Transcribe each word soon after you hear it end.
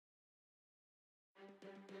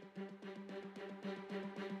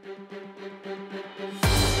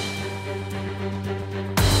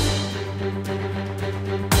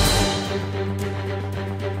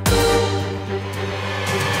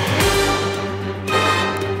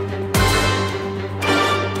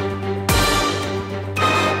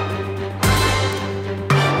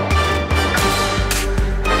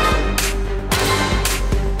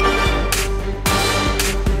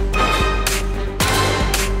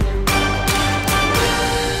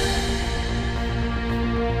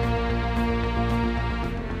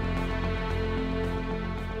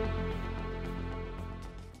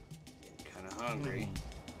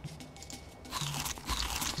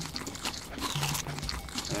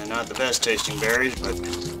Not the best tasting berries, but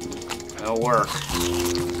they'll work.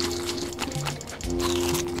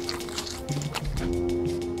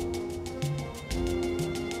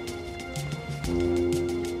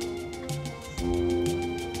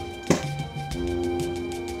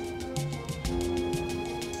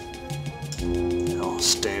 I'll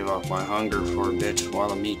stave off my hunger for a bit while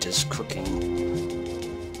the meat is cooking.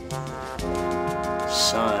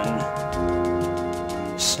 Sun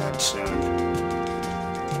will set soon.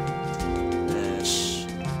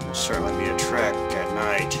 Certainly be a trek at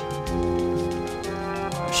night.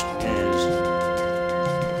 Question is, do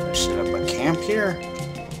I set up a camp here?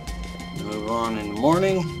 Move on in the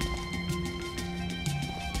morning?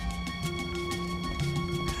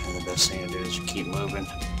 And the best thing to do is keep moving.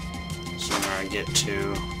 The sooner I get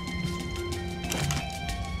to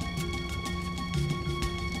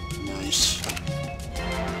nice.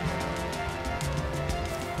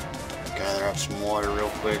 Gather up some water real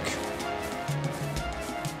quick.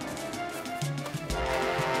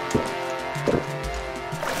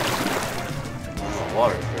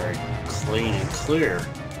 Water is very clean and clear.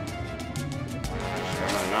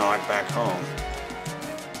 Certainly not like back home.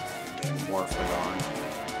 Didn't work it on.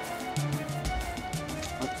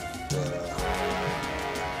 What the?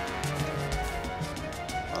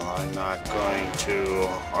 Well, I'm not going to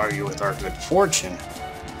argue with our good fortune.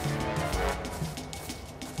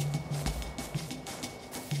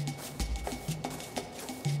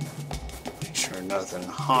 Make sure nothing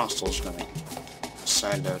hostile's going to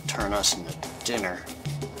decide to turn us into dinner.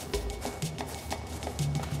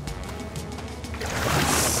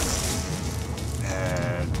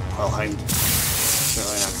 And well, I'm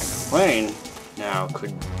certainly not going to complain. Now,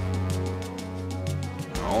 could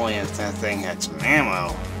only if that thing had some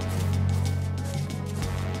ammo.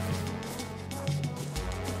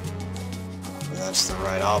 If that's the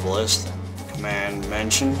right obelisk that the command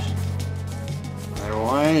mentioned.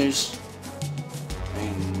 Otherwise,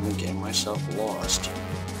 I'm getting myself lost.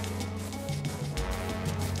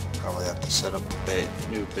 Probably have to set up a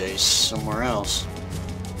new base somewhere else.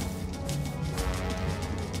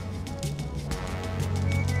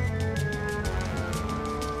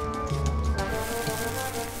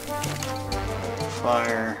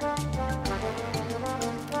 Fire.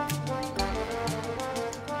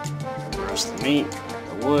 Roast the meat,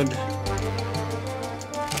 the wood,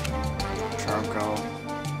 charcoal.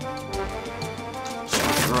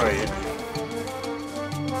 Destroy it.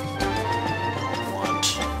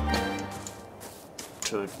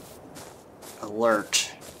 To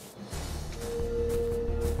alert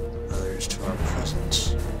others to our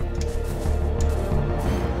presence.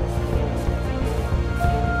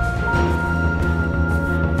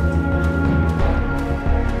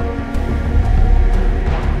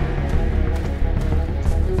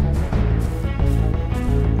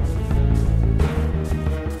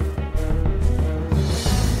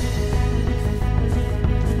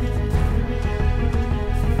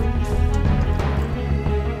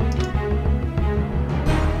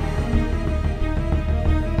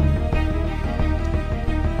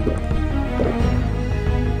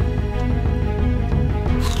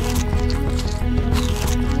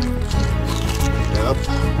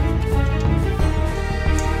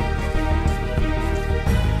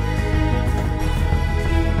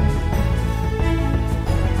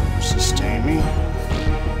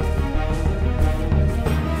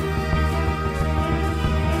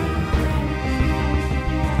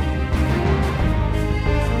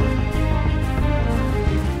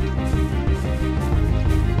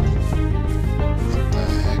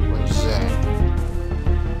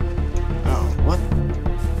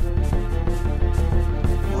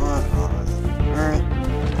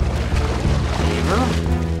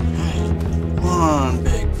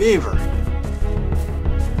 Beaver.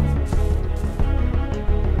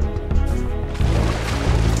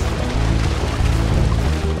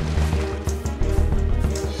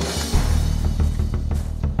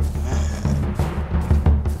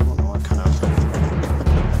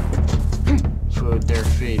 They're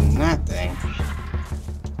feeding that thing.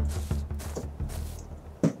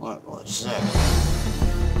 What was that?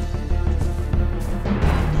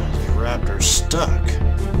 The raptor's stuck.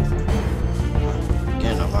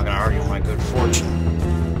 Again, I'm not gonna argue with my good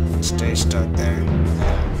fortune. Stay stuck there.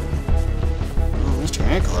 Oh, Mr.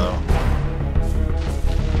 Anklo.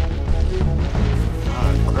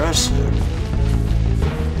 Not aggressive.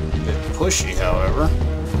 A bit pushy, however.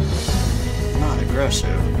 Not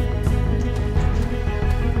aggressive.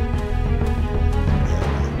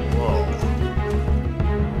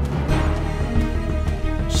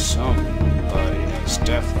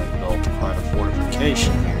 Definitely built quite a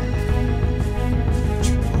fortification here.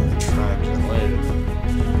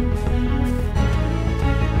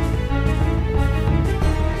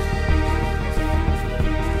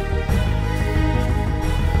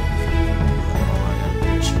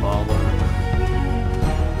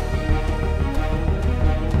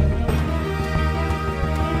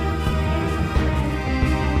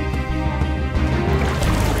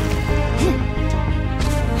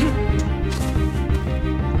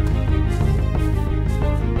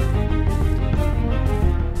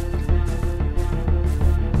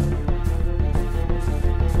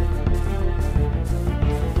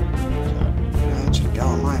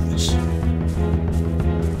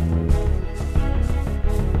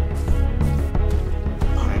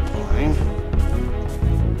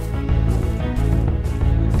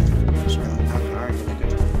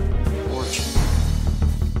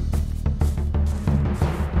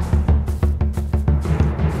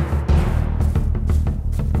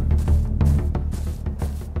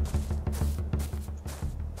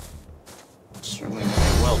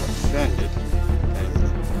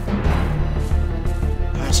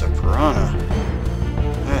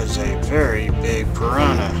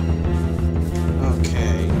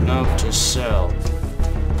 this cell.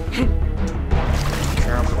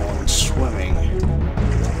 Careful when swimming.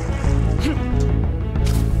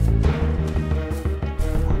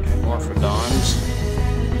 Okay, Morphodons.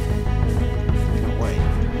 No, wait.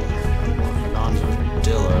 Morphodons are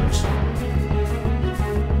Dillos.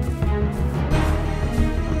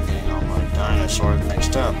 I'm getting all my dinosaurs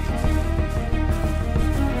mixed up.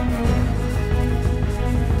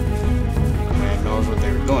 Man knows what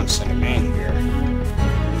they were doing sending me in here.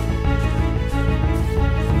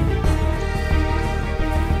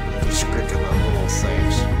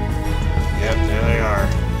 Things. Yep, there they are.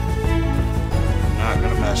 Not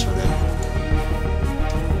gonna mess with it.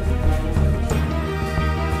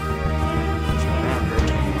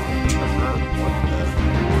 What the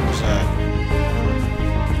is that?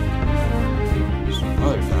 Some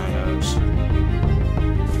other dinos.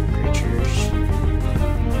 Creatures.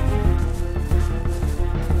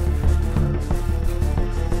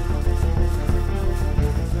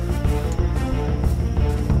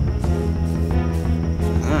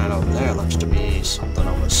 There looks to be something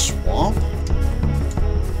of a swamp.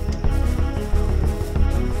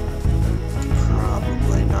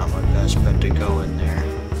 Probably not my best bet to go in there.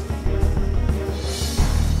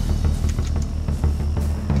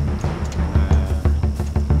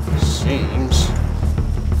 Seems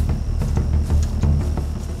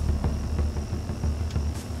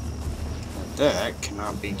that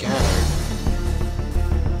cannot be gathered.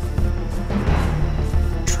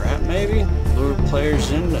 Trap maybe? Lure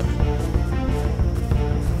players into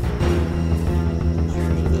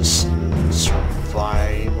this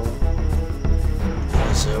survival.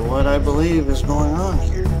 Is what I believe is going on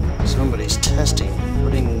here. Somebody's testing,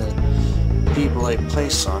 putting the people they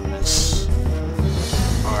place on this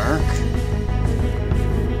ARK.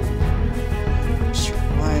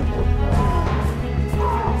 Survival.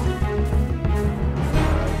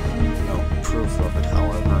 No proof of it,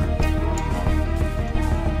 however.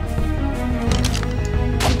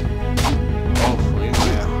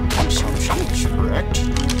 Correct?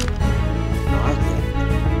 No, I think.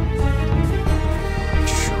 I'm not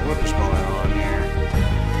sure what is going on here.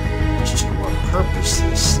 As to what purpose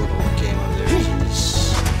this little game of theirs is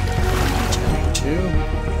attending to.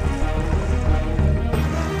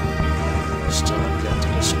 Still have got to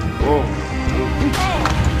just. Whoa!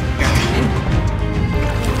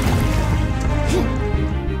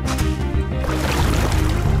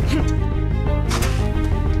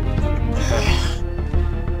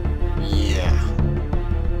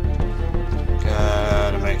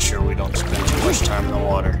 Time in the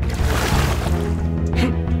water.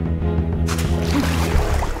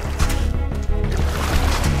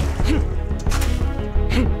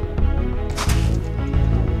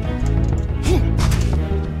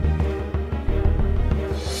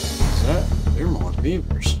 Is that? There are more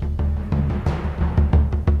beavers.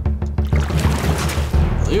 I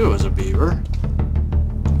believe it was a beaver.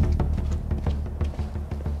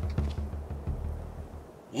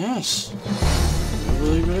 Yes. I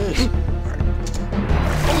believe it is.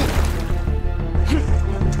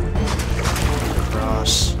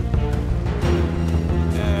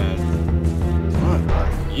 And what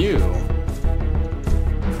are you?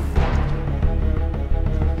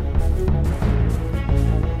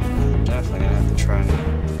 I'm definitely gonna have to try and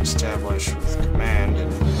establish with command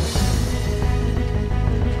and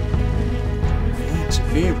yeah, it's a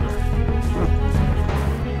beaver.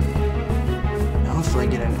 Now hopefully I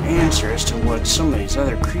get an answer as to what some of these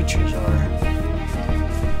other creatures are.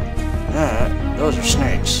 Those are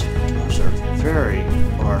snakes. Those are very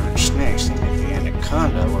large snakes. They make the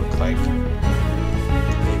anaconda look like a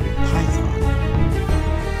baby python.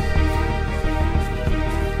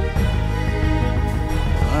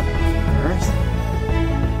 What on earth?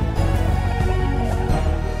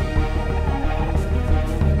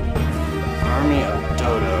 Army of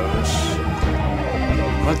dodos.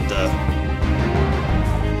 What the?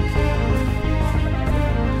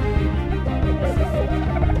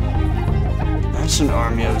 That's an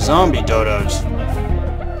army of zombie dodos.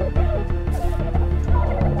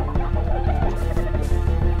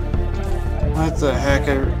 What the heck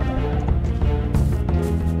are...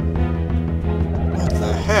 What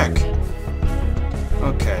the heck?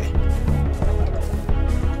 Okay.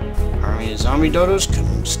 Army of zombie dodos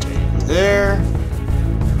can stay there.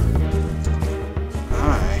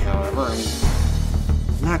 I, however,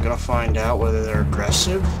 am not gonna find out whether they're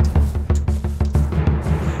aggressive.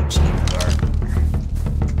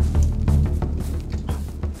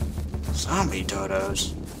 Zombie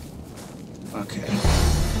dodos. Okay.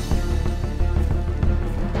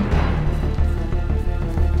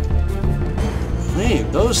 I believe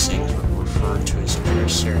those things were referred to as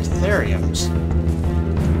Paraceratheriums.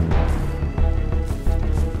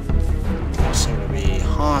 They seem to be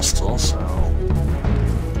hostile, so...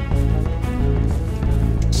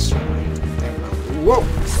 Whoa!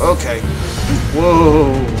 Okay.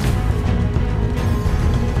 Whoa!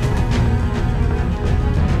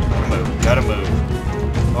 Gotta move.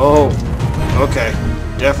 Oh! Okay.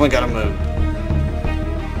 Definitely gotta move.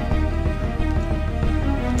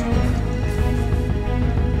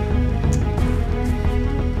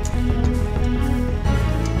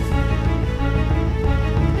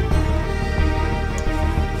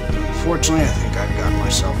 Unfortunately, I think I've gotten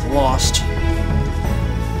myself lost.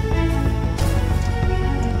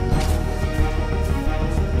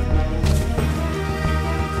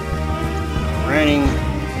 Raining.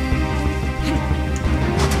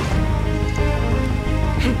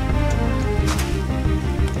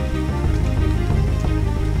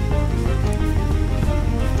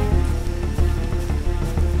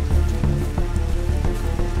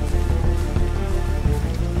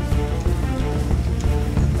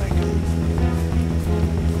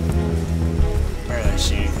 Barely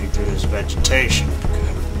see anything through this vegetation.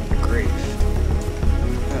 Good grief.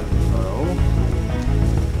 Hello.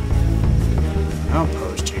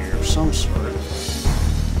 Outpost here of some sort.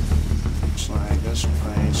 Looks like this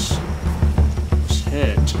place was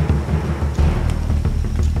hit.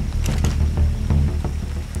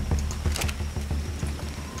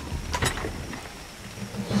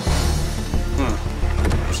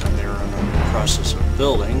 Looks like they were in the process of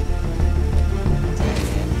building.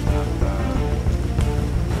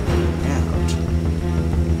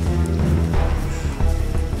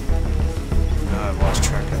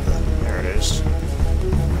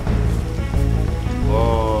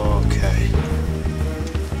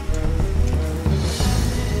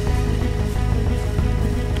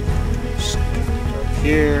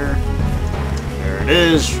 Here. There it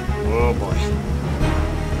is. Oh boy.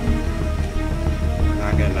 We're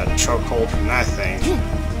not getting a chokehold from that thing.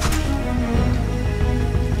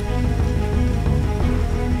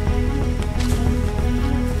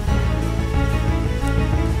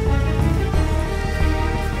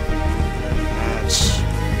 That's...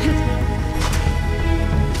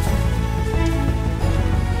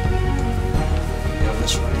 Go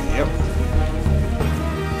this way. Yep.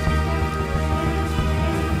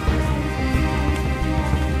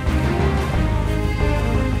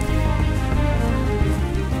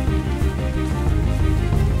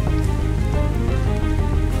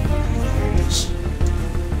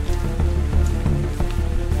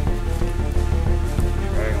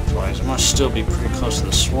 Must still be pretty close to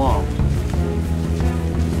the swamp.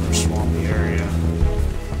 Or swampy area.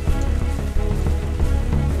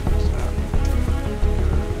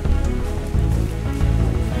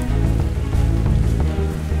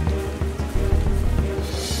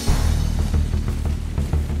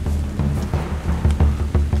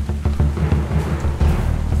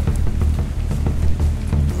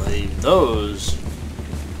 I believe those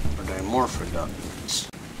are dimorphodons.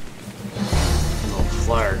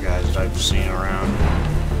 Flyer guys that I've seen around.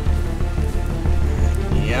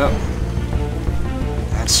 Yep.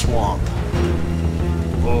 That's swamp.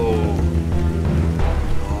 Whoa.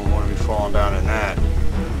 Don't want to be falling down in that.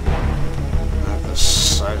 Not the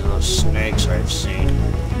size of those snakes I've seen.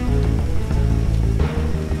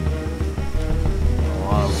 A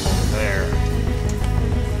lot of them over there.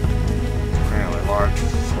 Apparently large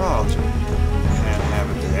frogs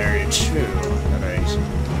inhabit the area too.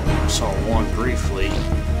 I saw one briefly. At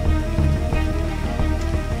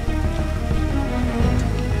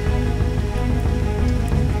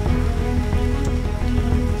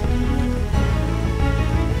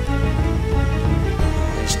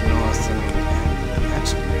least north, and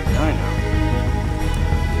that's a big dino. I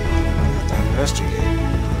have to investigate.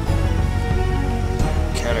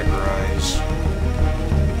 Categorize.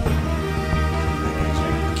 As many as I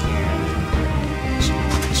can. It's a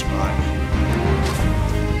one spot.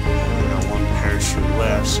 Parachute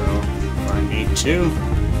left, so if I need to.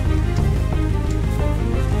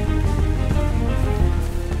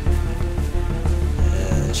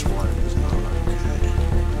 This water does not look good.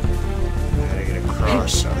 I gotta get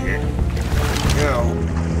across, so here we go.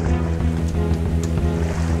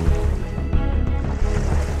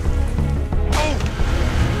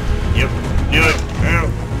 Yep, do it. Oh.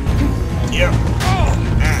 Yep.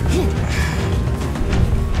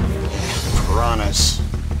 Piranhas.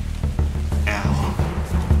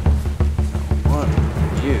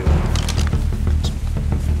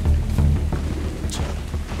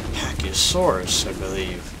 Source, I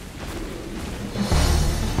believe.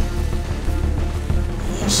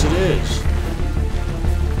 Yes, it is.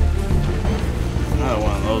 Another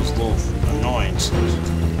one of those little annoyances.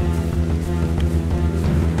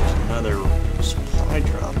 There's another supply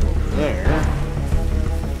drop over there.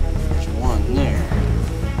 There's one there.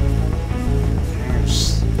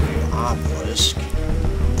 There's the obelisk.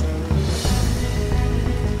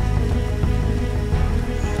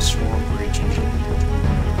 Swamp region.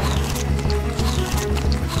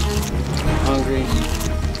 I'm hungry.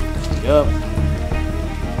 Yup.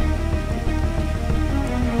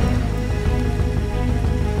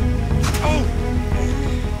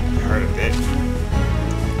 Hurt a bit.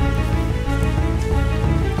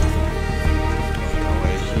 Go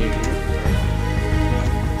away here.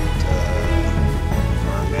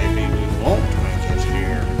 Or maybe we won't make it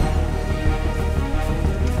here.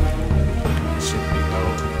 See if we go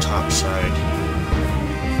top side.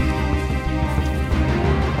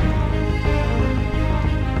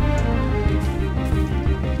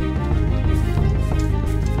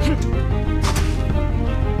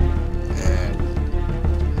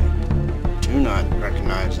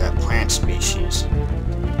 Recognize that plant species.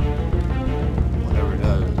 Whatever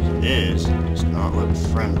it is, does not look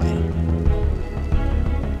friendly.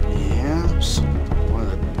 Yes,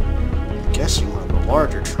 I'm guessing one of the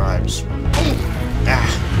larger tribes. Ah!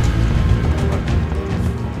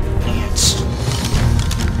 Ants.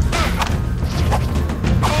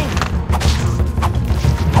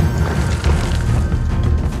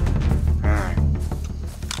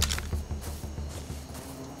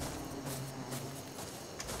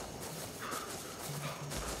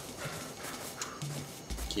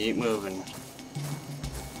 Keep moving.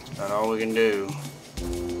 That's about all we can do.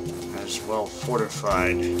 That's well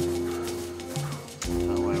fortified.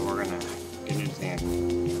 No way we're gonna get anything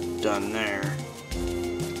done there.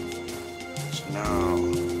 So now,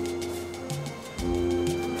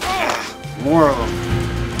 more of them.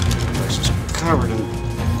 It's just covered in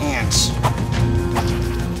ants.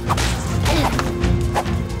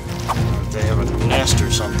 They have a nest or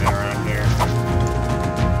something around here.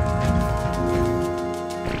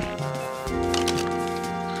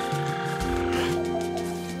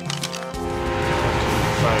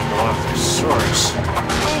 Source. Alright.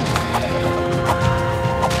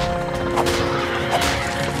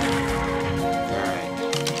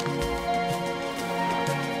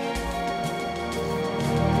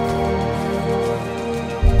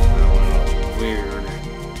 That one was weird.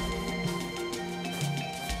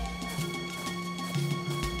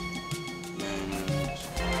 And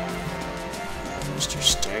Mr.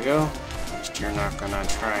 Stego, at least you're not gonna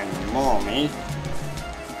try and maul me.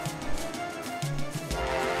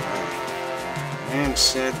 Man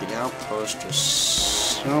said the outpost was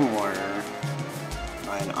somewhere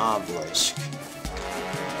by an obelisk.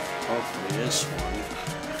 Hopefully this one.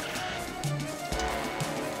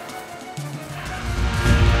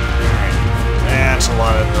 Alright. That's a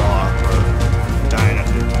lot of dino.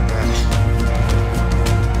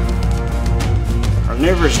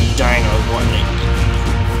 Carnivorous dinos want to eat.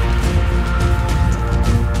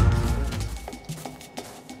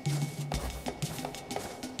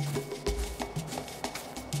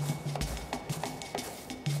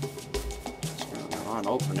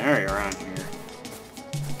 Open area around here.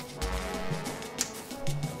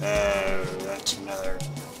 That's another.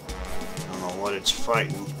 I don't know what it's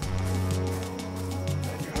fighting.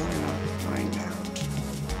 I'd rather not find out.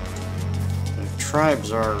 The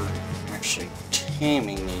tribes are actually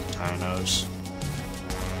taming these dinos.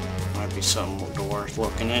 Might be something worth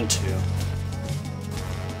looking into.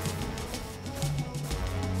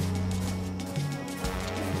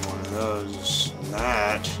 And one of those,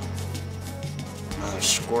 that. Another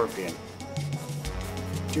scorpion.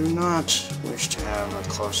 Do not wish to have a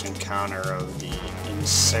close encounter of the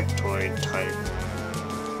insectoid type.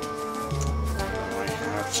 I might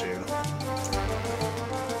have to.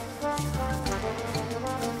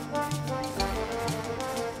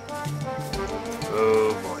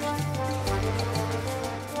 Oh boy.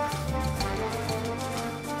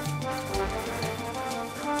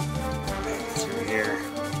 Make it through here.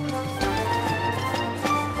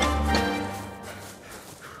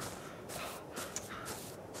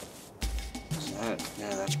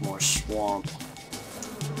 Yeah, that's more swamp.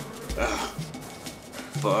 Ugh.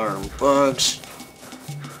 Farm bugs.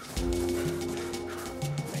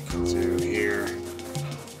 Make it through here.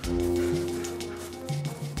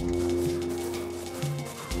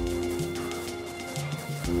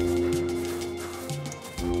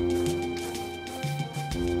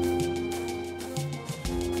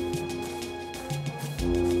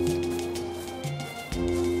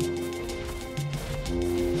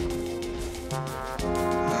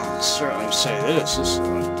 Certainly say this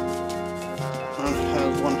one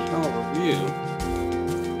has one hell of a view.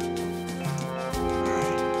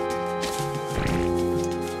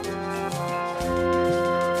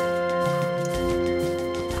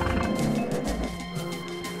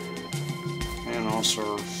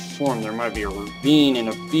 informed there might be a ravine and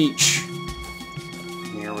a beach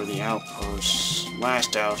near where the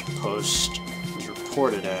last outpost was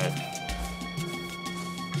reported at.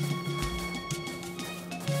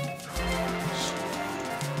 So,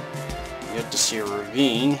 you get to see a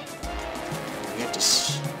ravine. You get to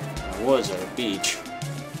see, I was at a beach.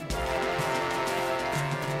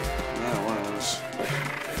 That was.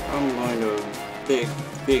 I'm going to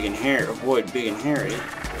avoid Big and Hairy.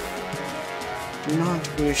 Do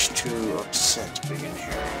not wish to upset Big and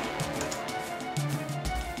Hairy.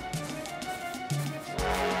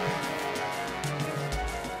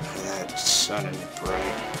 That sun is bright.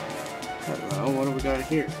 Hello, what do we got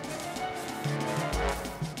here?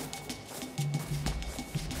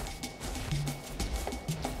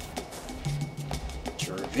 It's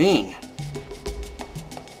a ravine.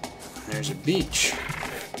 There's a beach.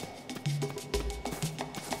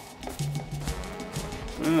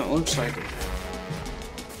 Well, it looks like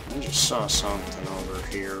I just saw something over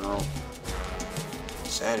here.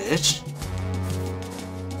 Is that it? Is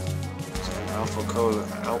that an Alpha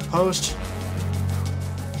Cove outpost?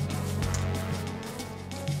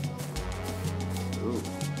 Ooh.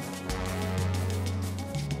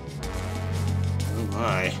 Oh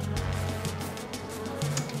my.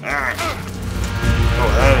 Ah. Oh,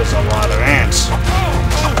 that is a lot of ants.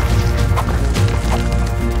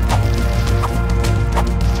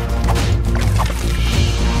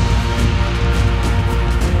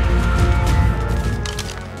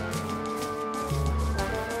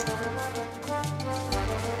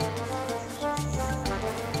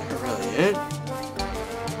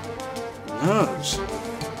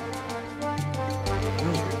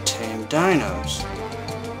 Those are tame dinos.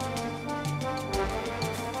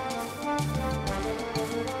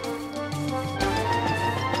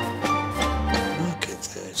 Look at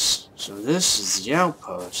this. So this is the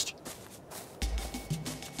outpost.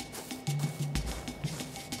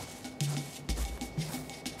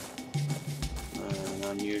 An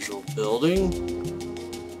unusual building.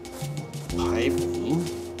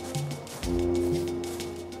 Piping.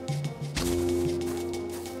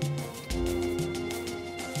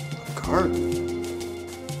 Garden.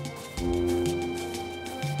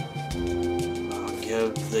 I'll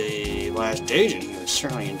give the last agent, he was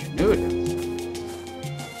certainly ingenuitive.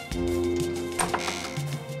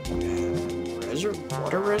 And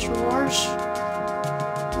water reservoirs?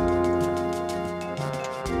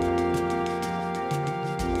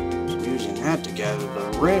 Using that to gather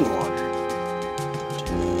the rainwater.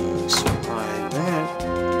 To supply that.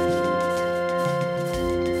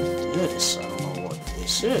 This, I don't know what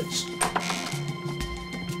this is.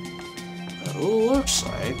 It looks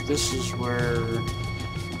like this is where a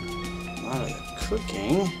lot of the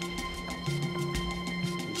cooking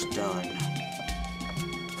is done.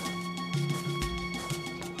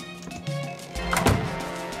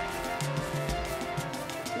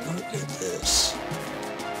 Look at this.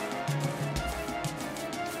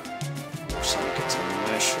 Looks like it's a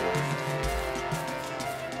measure.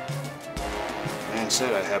 Man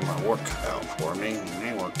said I'd have my work cut out for me, and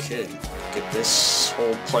they weren't kidding. Get this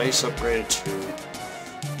whole place upgraded to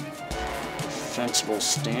defensible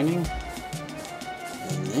standing.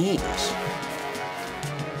 And these.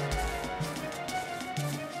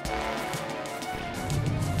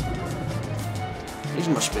 These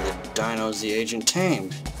must be the dinos the agent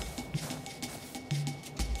tamed.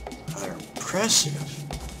 They're impressive.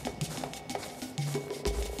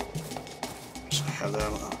 So I have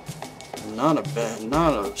that. Not a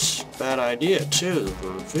bad idea too. The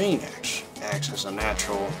ravine acts as a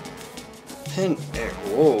natural pin.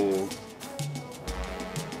 Whoa!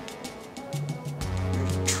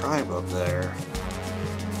 There's a tribe up there.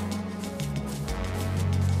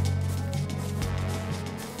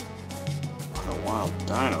 A lot of wild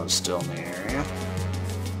dinos still in the area.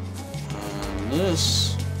 And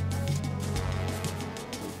this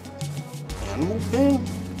animal pen.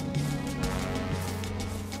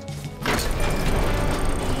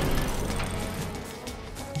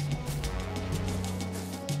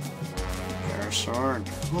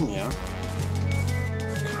 Yeah.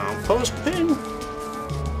 Compost bin?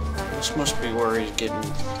 This must be where he's getting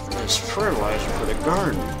this fertilizer for the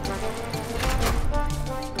garden.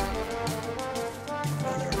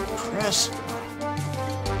 Rather impressive.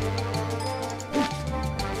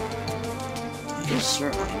 It's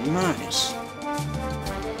certainly nice.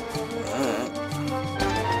 But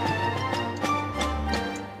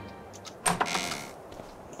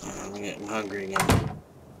I'm getting hungry again.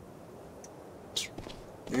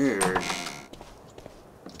 Weird.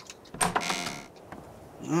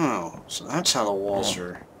 Oh, so that's how the walls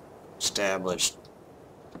are established.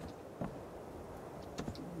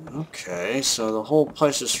 Okay, so the whole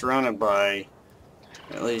place is surrounded by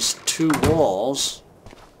at least 2 walls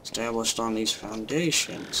established on these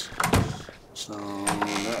foundations. So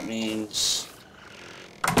that means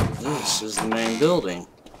this is the main building.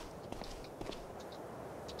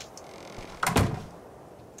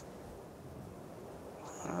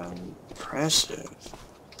 Impressive.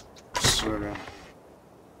 Sort of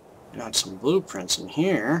got some blueprints in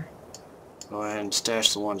here. Go ahead and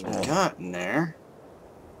stash the ones we got in there.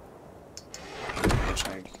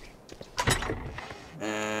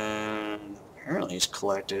 And apparently he's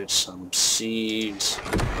collected some seeds,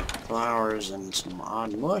 flowers, and some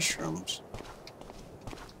odd mushrooms.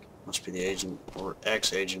 Must be the agent or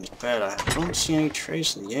ex-agent's bed. I don't see any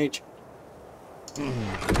trace of the agent.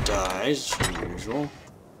 Dies, as usual.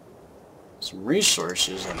 Some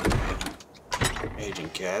resources that the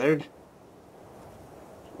agent gathered.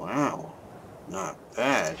 Wow, not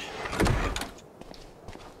bad.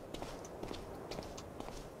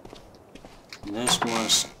 And this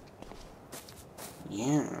must...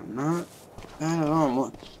 yeah, not bad at all.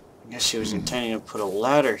 I guess he was intending to put a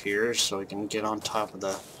ladder here so he can get on top of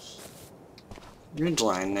the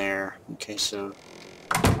ridgeline there. Okay, so...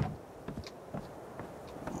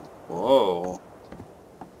 whoa.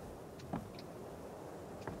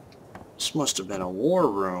 This must have been a war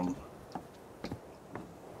room.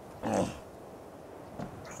 Rather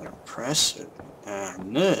impressive.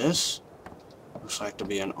 And this looks like to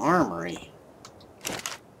be an armory.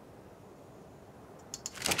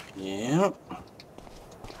 Yep.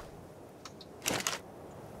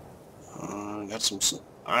 Got some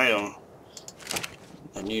items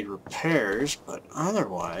that need repairs, but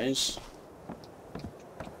otherwise...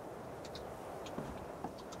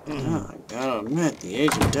 yeah, I gotta admit, the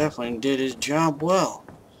agent definitely did his job well.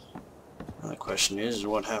 Now the question is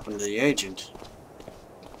what happened to the agent?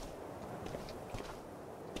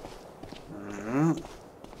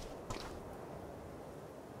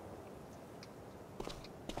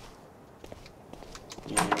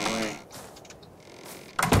 Anyway,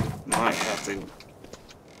 might have to do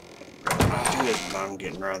this, but I'm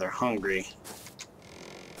getting rather hungry.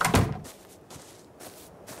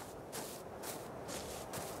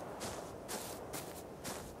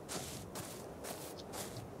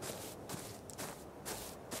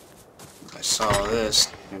 I saw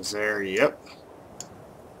this. Is there? Yep.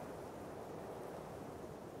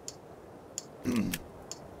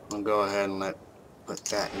 I'll go ahead and put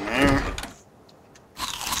that in there.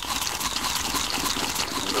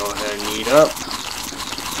 Go ahead and eat up.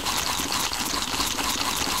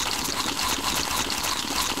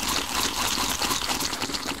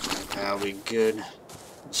 That'll be good.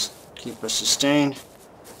 Just keep us sustained.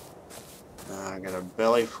 I got a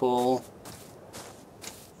belly full.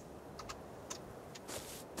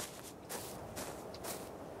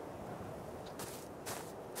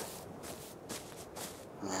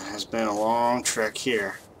 It has been a long trek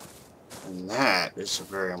here. And that is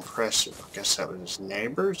very impressive. I guess that was his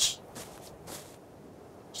neighbors.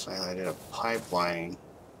 So I did a pipelining.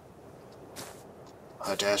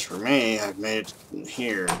 But as for me, I've made it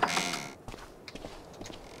here.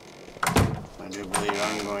 I do believe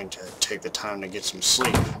I'm going to take the time to get some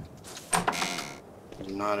sleep. It's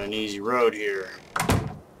not an easy road here.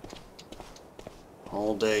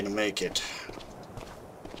 Whole day to make it.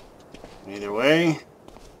 Either way,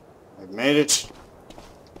 I've made it.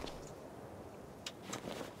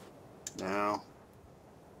 Now,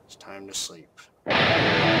 it's time to sleep.